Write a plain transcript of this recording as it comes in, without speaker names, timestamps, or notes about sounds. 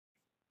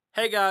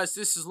Hey guys,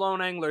 this is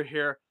Lone Angler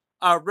here.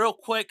 Real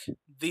quick,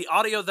 the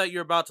audio that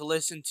you're about to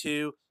listen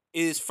to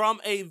is from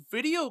a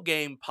video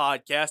game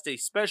podcast, a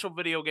special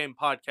video game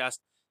podcast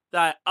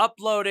that I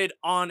uploaded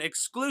on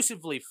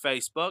exclusively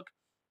Facebook.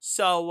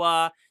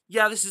 So,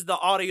 this is the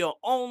audio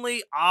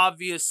only,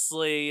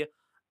 obviously.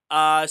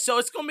 So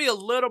it's going to be a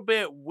little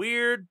bit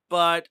weird,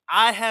 but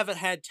I haven't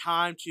had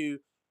time to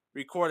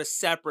record a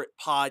separate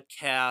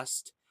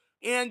podcast.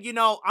 And,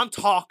 I'm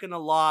talking a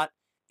lot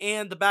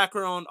and the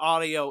background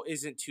audio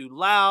isn't too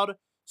loud.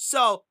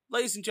 So,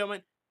 ladies and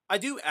gentlemen, I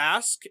do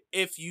ask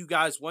if you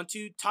guys want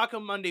to Taco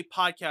Monday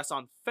podcast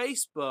on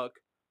Facebook,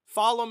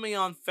 follow me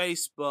on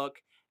Facebook,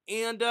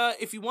 and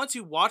if you want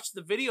to watch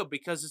the video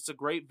because it's a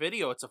great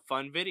video, it's a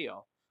fun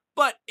video.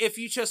 But if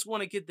you just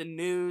want to get the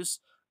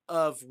news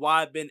of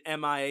why I've been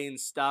MIA and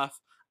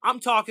stuff, I'm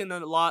talking a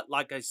lot,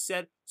 like I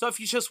said. So if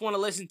you just want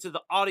to listen to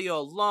the audio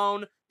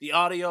alone, the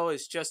audio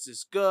is just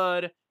as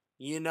good,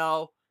 you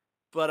know.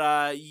 But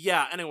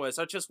anyways,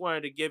 I just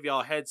wanted to give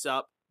y'all a heads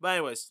up. But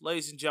anyways,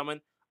 ladies and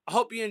gentlemen, I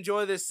hope you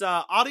enjoy this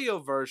audio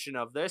version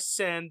of this.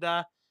 And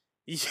yeah,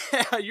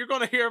 you're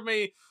going to hear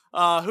me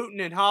hooting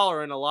and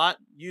hollering a lot,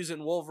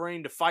 using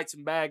Wolverine to fight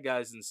some bad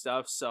guys and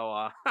stuff.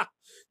 So,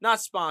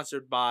 not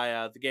sponsored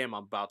by the game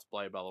I'm about to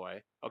play, by the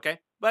way. Okay?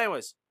 But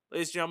anyways,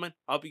 ladies and gentlemen,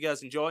 I hope you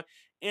guys enjoy.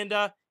 And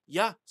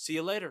yeah, see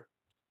you later.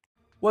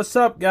 What's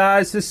up,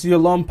 guys? This is your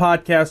lone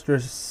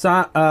podcaster.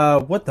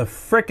 What the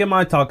frick am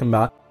I talking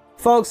about?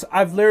 Folks,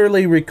 I've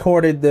literally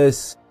recorded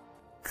this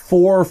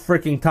 4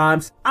 freaking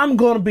times. I'm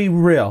going to be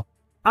real.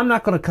 I'm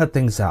not going to cut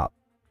things out.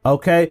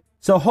 Okay?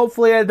 So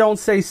hopefully I don't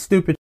say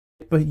stupid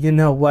shit, but you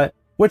know what?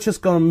 We're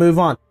just going to move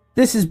on.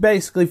 This is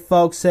basically,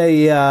 folks,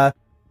 a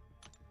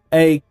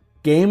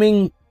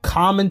gaming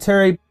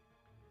commentary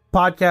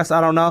podcast.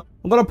 I don't know.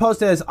 I'm going to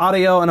post it as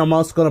audio, and I'm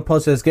also going to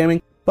post it as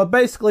gaming. But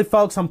basically,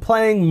 folks, I'm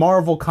playing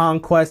Marvel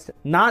Conquest.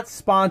 Not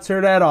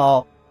sponsored at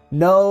all.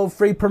 No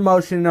free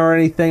promotion or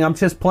anything. I'm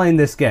just playing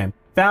this game.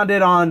 Found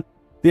it on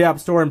the App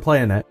Store and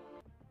playing it.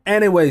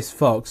 Anyways,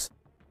 folks,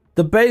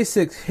 the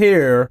basics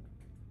here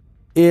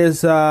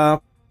is, I'm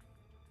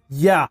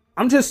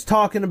just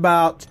talking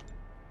about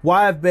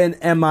why I've been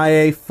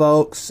MIA,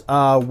 folks,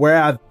 where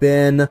I've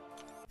been.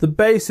 The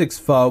basics,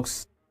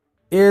 folks,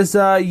 is,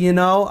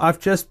 I've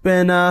just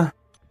been,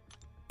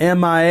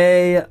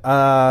 MIA,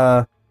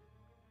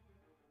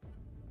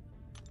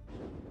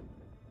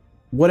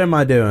 what am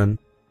I doing?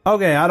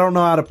 Okay, I don't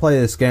know how to play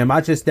this game. I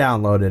just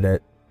downloaded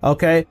it.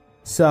 Okay,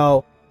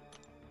 so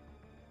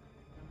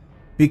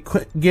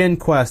begin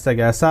quest, I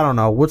guess. I don't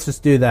know. Let's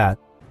just do that.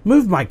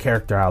 Move my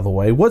character out of the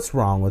way. What's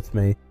wrong with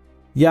me?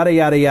 Yada,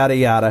 yada, yada,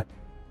 yada.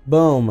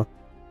 Boom.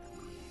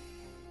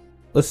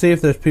 Let's see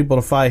if there's people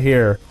to fight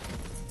here.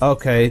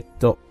 Okay.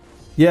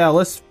 Yeah,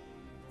 let's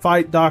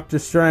fight Doctor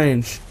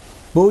Strange.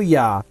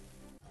 Booyah.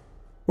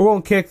 We're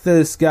gonna kick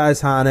this guy's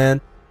hind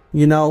end.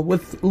 You know,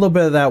 with a little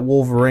bit of that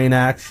Wolverine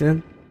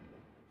action.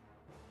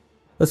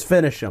 Let's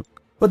finish him.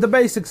 But the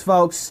basics,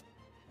 folks.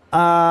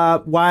 Why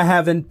I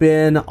haven't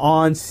been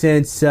on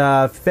since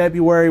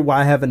February.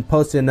 Why I haven't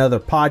posted another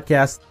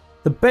podcast.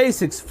 The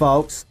basics,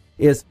 folks,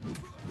 is...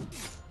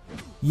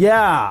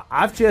 yeah,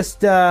 I've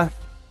just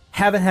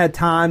haven't had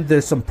time.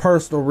 There's some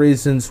personal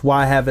reasons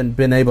why I haven't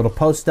been able to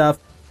post stuff.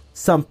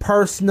 Some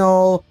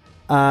personal,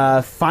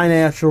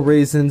 financial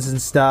reasons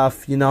and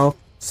stuff, you know.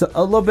 So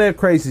a little bit of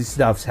crazy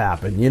stuff's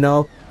happened, you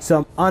know.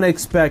 Some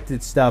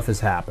unexpected stuff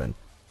has happened.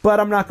 But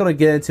I'm not going to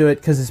get into it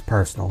because it's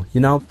personal,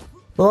 you know.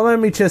 Well, let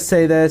me just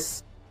say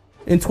this.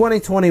 In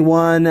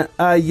 2021,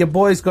 your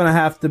boy's going to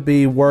have to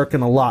be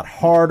working a lot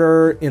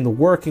harder in the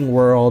working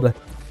world.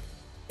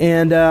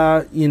 And,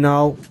 got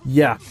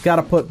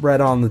to put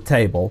bread on the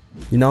table.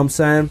 You know what I'm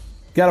saying?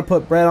 Got to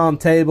put bread on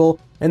the table.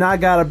 And I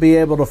got to be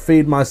able to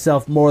feed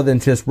myself more than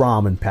just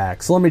ramen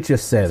packs. Let me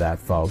just say that,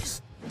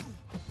 folks.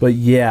 But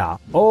yeah.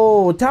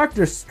 Oh,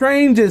 Doctor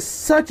Strange is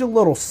such a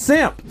little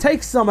simp.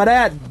 Take some of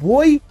that,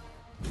 boy.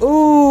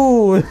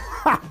 Ooh.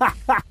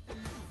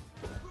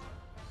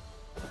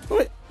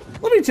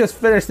 Let me just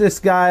finish this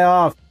guy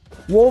off.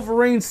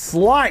 Wolverine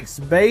slice,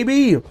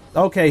 baby.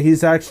 Okay,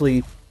 he's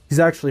actually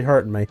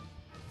hurting me.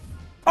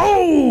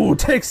 Oh,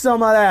 take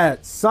some of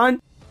that,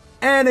 son.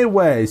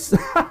 Anyways.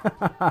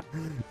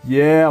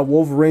 Yeah,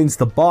 Wolverine's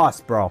the boss,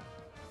 bro.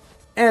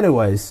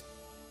 Anyways.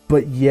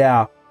 But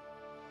yeah.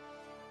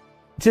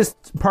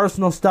 Just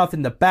personal stuff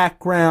in the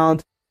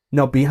background. You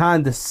know,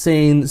 behind the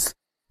scenes.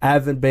 I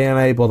haven't been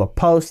able to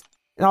post.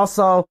 And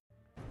also,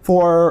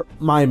 for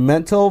my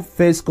mental,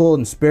 physical,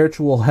 and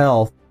spiritual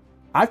health,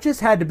 I've just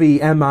had to be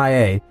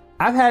MIA.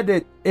 I've had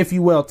to, if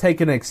you will, take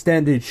an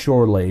extended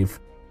shore leave.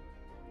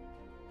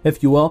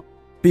 If you will.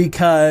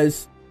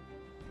 Because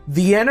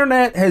the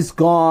internet has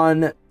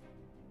gone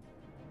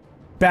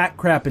bat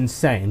crap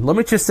insane. Let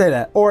me just say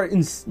that. Or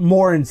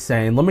more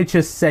insane. Let me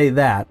just say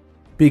that.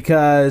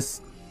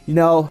 Because, you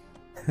know,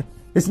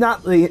 it's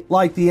not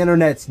like the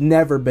internet's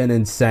never been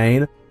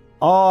insane.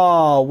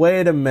 Oh,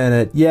 wait a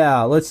minute.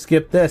 Yeah, let's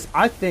skip this.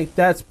 I think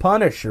that's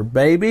Punisher,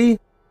 baby.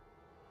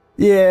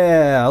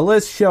 Yeah,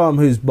 let's show him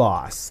who's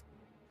boss.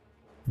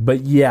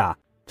 But yeah,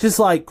 just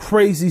like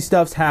crazy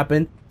stuff's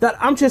happened that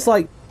I'm just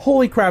like,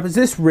 holy crap, is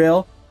this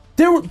real?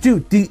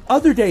 Dude, the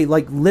other day,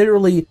 like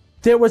literally,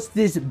 there was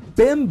this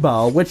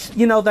bimbo, which,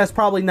 you know, that's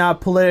probably not a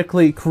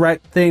politically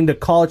correct thing to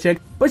call a chick,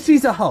 but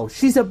she's a hoe.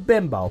 She's a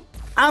bimbo.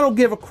 I don't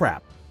give a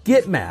crap.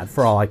 Get mad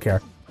for all I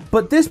care.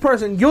 But this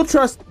person,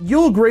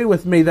 you'll agree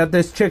with me that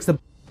this chick's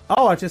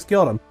oh, I just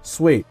killed him.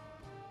 Sweet.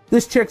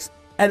 This chick's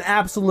an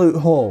absolute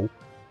hoe.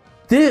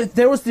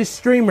 There was this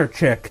streamer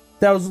chick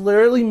that was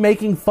literally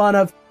making fun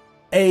of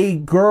a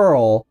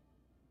girl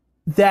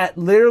that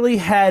literally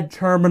had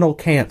terminal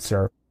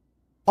cancer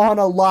on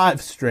a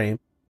live stream.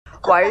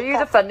 Why are you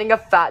defending a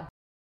fatty,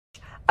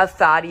 a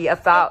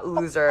fat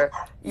loser?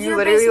 You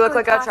literally look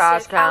like a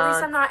trash can. At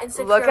least I'm not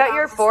insecure. Look at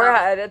your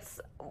forehead.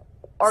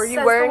 Are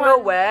you wearing a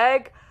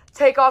wig?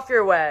 Take off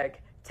your wig.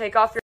 Take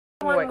off your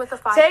wig.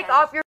 Take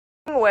off your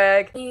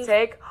wig.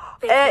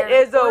 It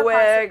is a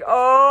wig.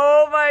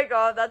 Oh my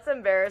god, that's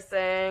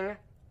embarrassing.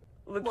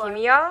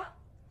 Leukemia?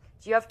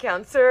 Do you have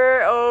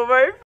cancer? Oh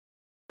my.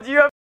 Do you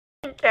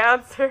have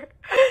cancer?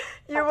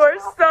 You are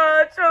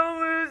such a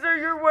loser.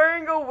 You're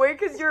wearing a wig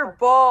because you're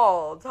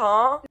bald,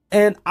 huh?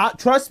 And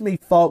trust me,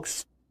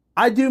 folks,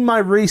 I do my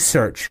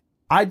research.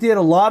 I did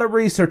a lot of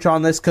research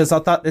on this because I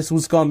thought this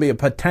was going to be a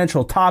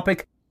potential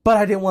topic, but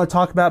I didn't want to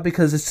talk about it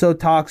because it's so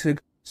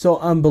toxic, so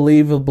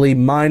unbelievably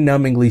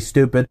mind-numbingly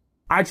stupid.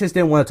 I just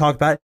didn't want to talk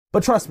about it.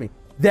 But trust me,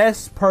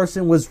 this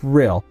person was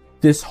real.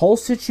 This whole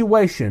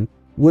situation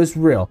was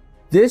real.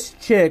 This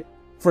chick,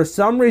 for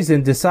some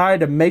reason,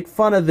 decided to make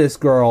fun of this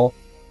girl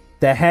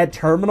that had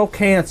terminal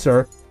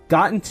cancer,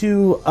 got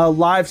into a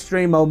live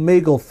stream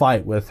Omegle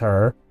fight with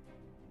her.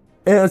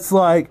 And it's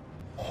like,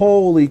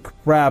 holy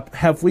crap,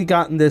 have we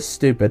gotten this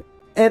stupid?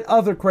 And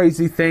other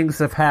crazy things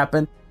have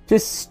happened.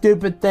 Just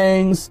stupid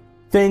things.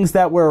 Things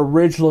that were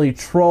originally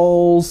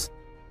trolls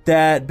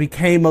that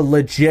became a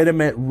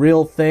legitimate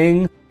real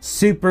thing.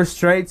 Super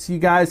straights, you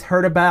guys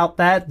heard about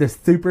that? The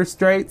super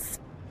straights?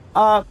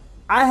 I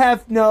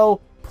have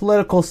no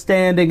political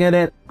standing in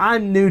it.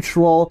 I'm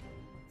neutral.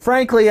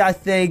 Frankly, I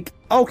think,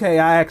 okay,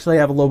 I actually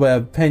have a little bit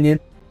of opinion,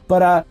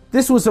 but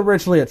this was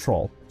originally a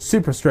troll.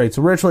 Super straights,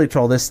 originally a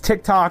troll. This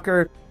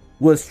TikToker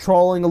was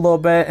trolling a little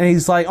bit, and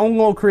he's like, I'm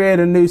gonna create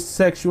a new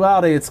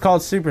sexuality. It's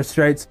called super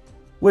straights,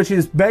 which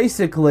is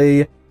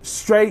basically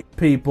straight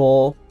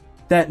people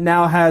that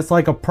now has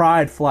like a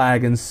pride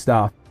flag and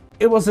stuff.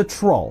 It was a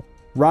troll,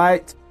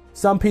 right?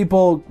 Some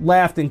people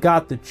laughed and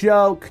got the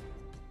joke.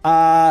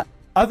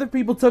 Other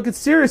people took it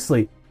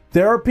seriously.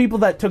 There are people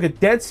that took it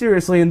dead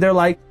seriously, and they're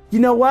like, you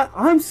know what?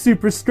 I'm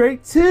super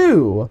straight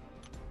too.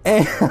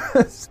 And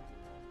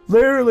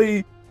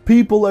literally,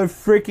 people have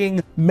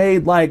freaking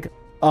made like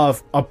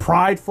a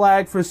pride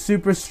flag for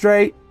super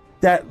straight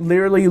that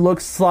literally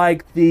looks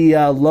like the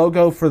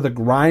logo for the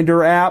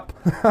Grindr app.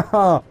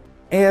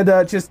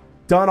 And just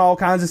done all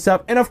kinds of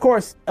stuff. And of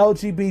course,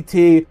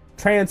 LGBT,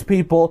 trans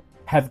people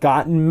have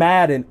gotten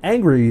mad and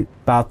angry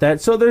about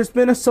that. So there's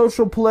been a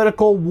social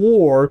political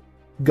war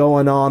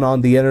going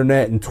on the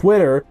internet and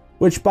Twitter.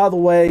 Which, by the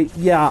way,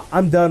 yeah,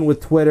 I'm done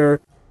with Twitter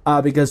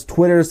because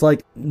Twitter's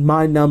like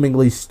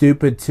mind-numbingly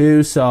stupid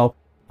too. So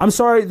I'm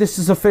sorry, this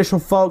is official,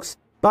 folks.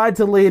 But I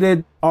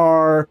deleted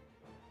our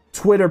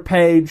Twitter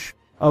page.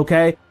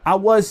 Okay, I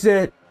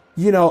wasn't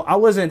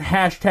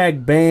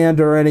hashtag banned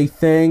or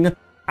anything.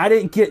 I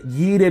didn't get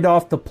yeeted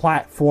off the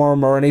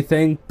platform or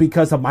anything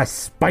because of my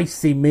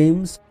spicy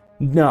memes.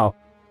 No,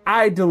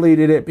 I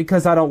deleted it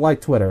because I don't like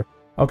Twitter.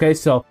 Okay,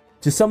 so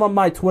to some of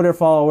my Twitter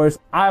followers,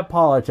 I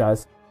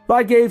apologize. But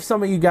I gave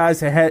some of you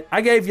guys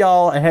I gave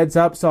y'all a heads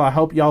up, so I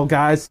hope y'all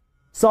guys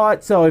saw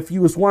it. So if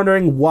you was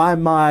wondering why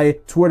my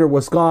Twitter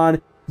was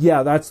gone,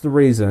 yeah, that's the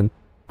reason.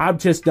 I'm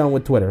just done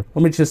with Twitter.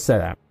 Let me just say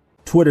that.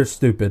 Twitter's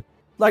stupid.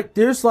 Like,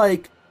 there's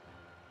like,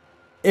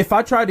 if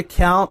I tried to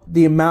count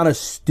the amount of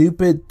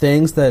stupid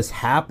things that has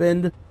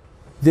happened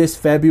this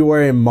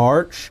February and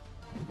March,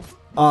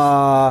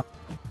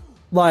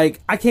 like,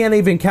 I can't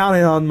even count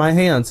it on my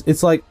hands.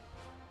 It's like,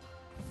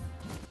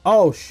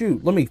 oh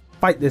shoot, let me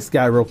fight this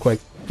guy real quick.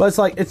 But it's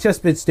like, it's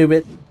just been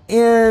stupid.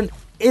 And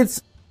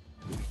it's,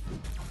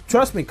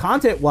 trust me,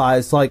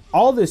 content-wise, like,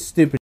 all this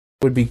stupid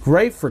would be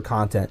great for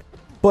content.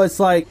 But it's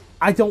like,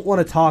 I don't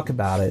want to talk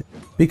about it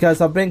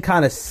because I've been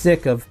kind of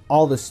sick of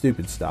all this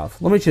stupid stuff.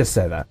 Let me just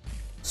say that.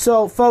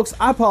 So, folks,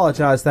 I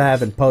apologize that I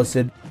haven't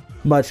posted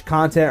much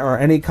content or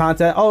any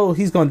content. Oh,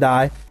 he's gonna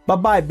die.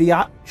 Bye-bye,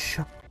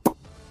 biatch.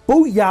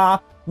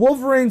 Booyah!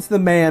 Wolverine's the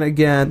man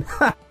again.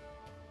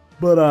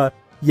 But,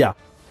 yeah.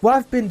 What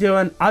I've been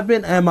doing, I've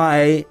been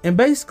MIA, and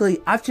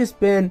basically, I've just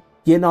been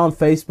getting on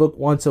Facebook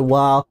once in a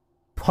while,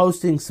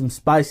 posting some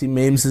spicy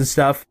memes and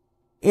stuff.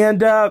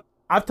 And,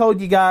 I've told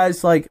you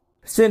guys, like,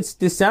 since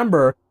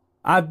December,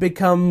 I've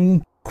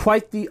become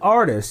quite the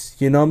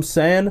artist. You know what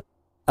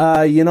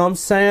I'm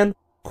saying?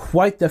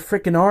 Quite the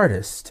freaking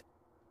artist.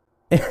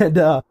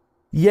 And,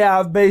 yeah,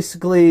 I've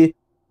basically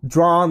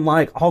drawn,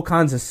 like, all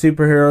kinds of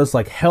superheroes,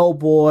 like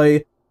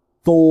Hellboy,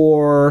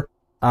 Thor,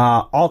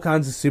 all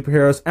kinds of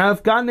superheroes. And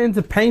I've gotten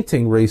into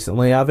painting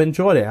recently. I've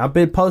enjoyed it. I've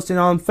been posting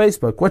on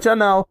Facebook, which I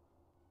know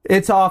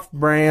it's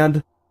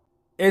off-brand,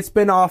 it's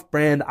been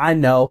off-brand, I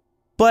know,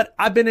 but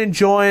I've been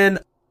enjoying,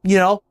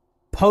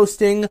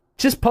 posting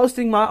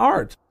my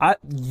art.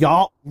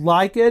 Y'all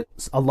like it.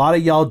 A lot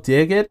of y'all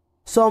dig it.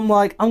 So I'm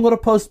like, I'm going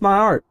to post my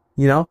art,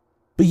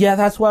 But yeah,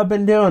 that's what I've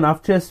been doing.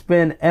 I've just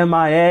been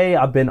MIA.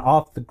 I've been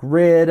off the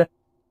grid.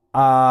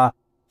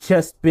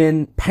 Just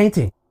been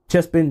painting.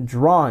 Just been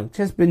drawing.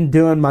 Just been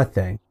doing my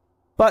thing.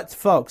 But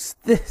folks,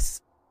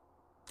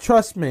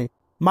 trust me,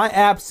 my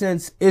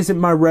absence isn't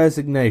my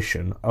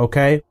resignation,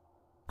 okay?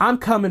 I'm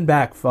coming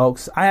back,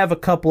 folks. I have a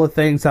couple of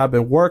things I've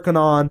been working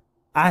on.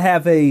 I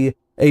have a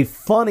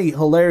funny,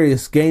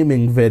 hilarious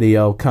gaming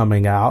video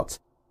coming out.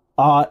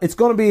 It's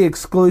going to be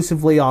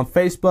exclusively on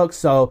Facebook,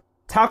 so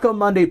Taco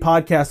Monday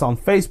Podcast on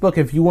Facebook.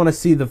 If you want to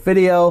see the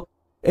video,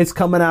 it's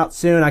coming out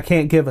soon. I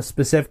can't give a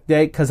specific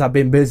date because I've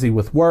been busy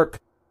with work.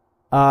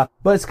 But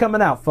it's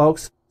coming out,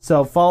 folks.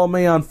 So follow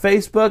me on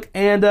Facebook,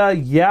 and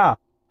yeah,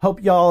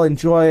 hope y'all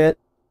enjoy it.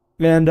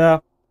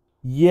 And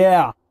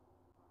yeah,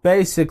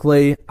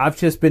 basically, I've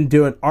just been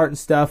doing art and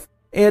stuff,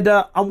 and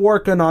I'm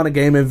working on a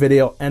gaming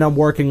video, and I'm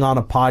working on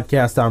a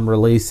podcast I'm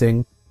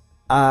releasing.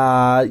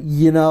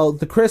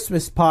 The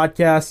Christmas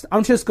podcast,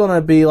 I'm just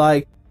gonna be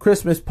like,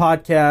 Christmas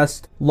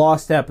podcast,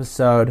 lost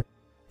episode,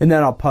 and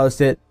then I'll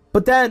post it.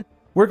 But then,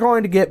 we're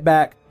going to get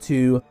back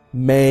to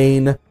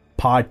main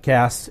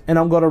podcasts, and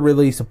I'm going to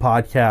release a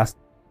podcast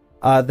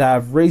that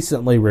I've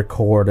recently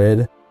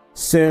recorded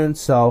soon,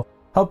 so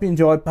hope you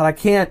enjoy it, but I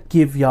can't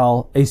give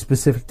y'all a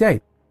specific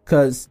date,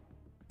 because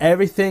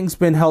everything's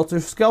been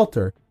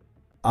helter-skelter.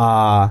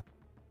 I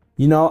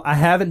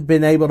haven't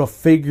been able to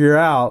figure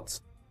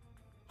out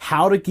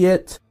how to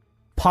get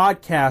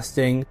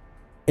podcasting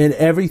and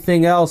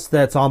everything else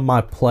that's on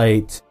my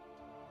plate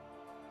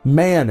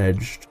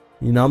managed.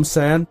 You know what I'm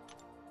saying?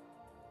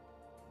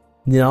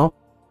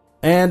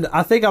 And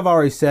I think I've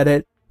already said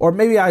it, or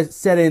maybe I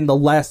said it in the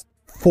last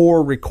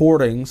 4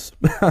 recordings,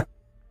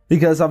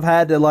 because I've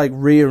had to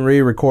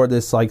re-record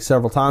this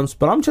several times,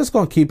 but I'm just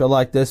going to keep it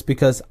like this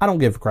because I don't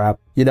give a crap,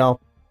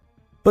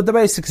 But the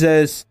basics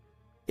is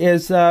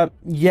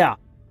yeah,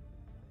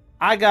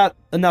 I got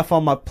enough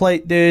on my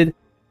plate, dude,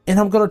 and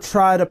I'm going to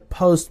try to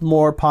post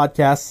more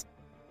podcasts.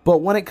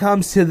 But when it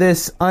comes to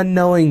this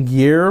unknowing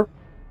year,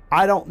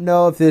 I don't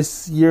know if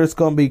this year is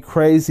going to be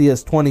crazy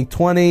as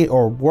 2020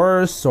 or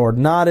worse or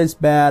not as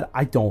bad.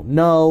 I don't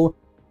know.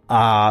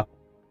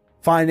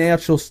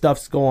 Financial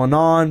stuff's going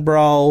on,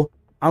 bro.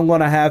 I'm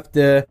going to have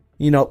to,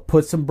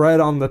 put some bread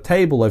on the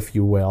table, if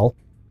you will.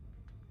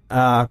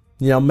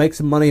 Make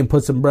some money and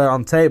put some bread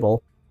on the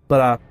table.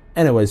 But,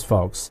 anyways,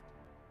 folks,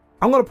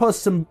 I'm going to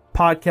post some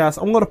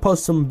podcasts. I'm going to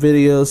post some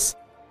videos.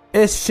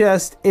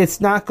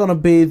 It's not going to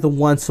be the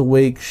once a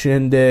week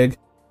shindig,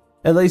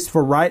 at least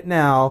for right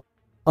now,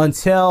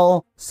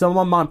 until some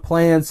of my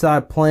plans I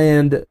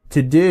planned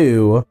to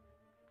do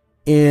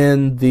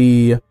in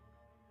the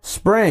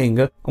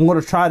spring. I'm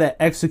going to try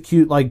to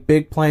execute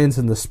big plans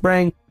in the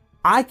spring.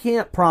 I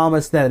can't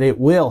promise that it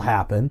will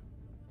happen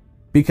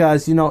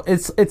because,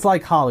 it's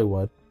like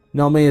Hollywood.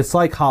 It's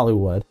like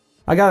Hollywood.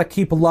 I got to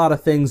keep a lot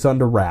of things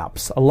under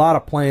wraps, a lot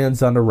of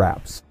plans under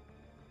wraps.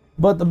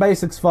 But the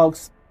basics,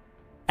 folks,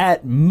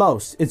 at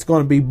most, it's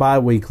going to be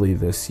bi-weekly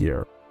this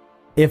year.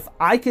 If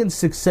I can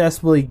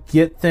successfully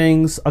get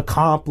things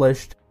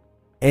accomplished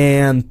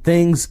and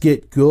things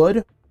get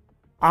good,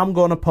 I'm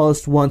going to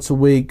post once a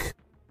week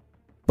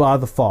by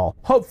the fall,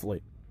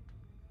 hopefully.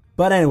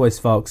 But anyways,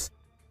 folks,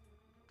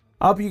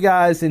 I hope you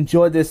guys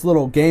enjoyed this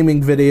little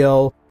gaming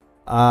video.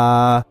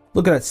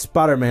 Look at that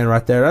Spider-Man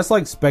right there. That's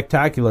like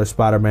Spectacular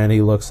Spider-Man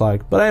he looks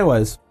like. But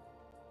anyways,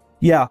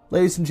 yeah,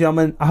 ladies and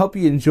gentlemen, I hope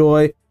you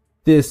enjoy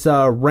this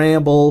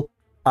ramble.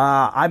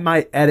 I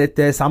might edit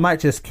this. I might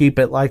just keep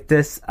it like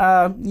this.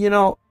 I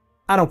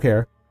don't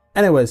care.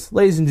 Anyways,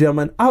 ladies and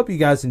gentlemen, I hope you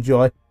guys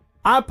enjoy.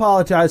 I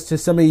apologize to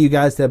some of you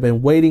guys that have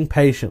been waiting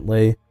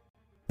patiently.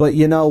 But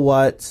you know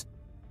what?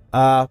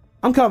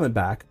 I'm coming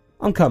back.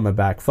 I'm coming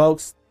back,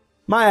 folks.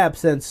 My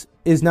absence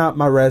is not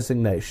my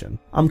resignation.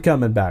 I'm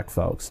coming back,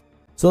 folks.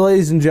 So,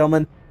 ladies and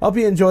gentlemen, I hope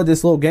you enjoyed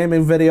this little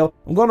gaming video.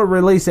 I'm going to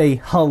release a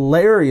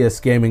hilarious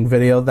gaming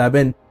video that I've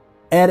been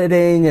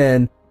editing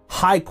and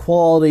high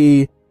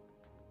quality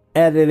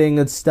editing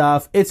and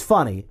stuff. It's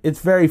funny. It's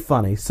very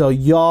funny. So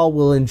y'all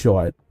will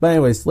enjoy it. But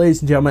anyways,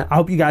 ladies and gentlemen, I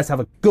hope you guys have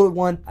a good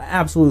one. An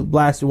absolute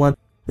blasted one.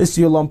 This is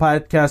your lone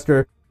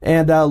podcaster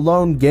and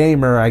lone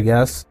gamer, I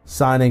guess,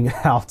 signing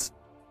out.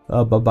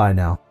 Bye-bye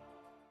now.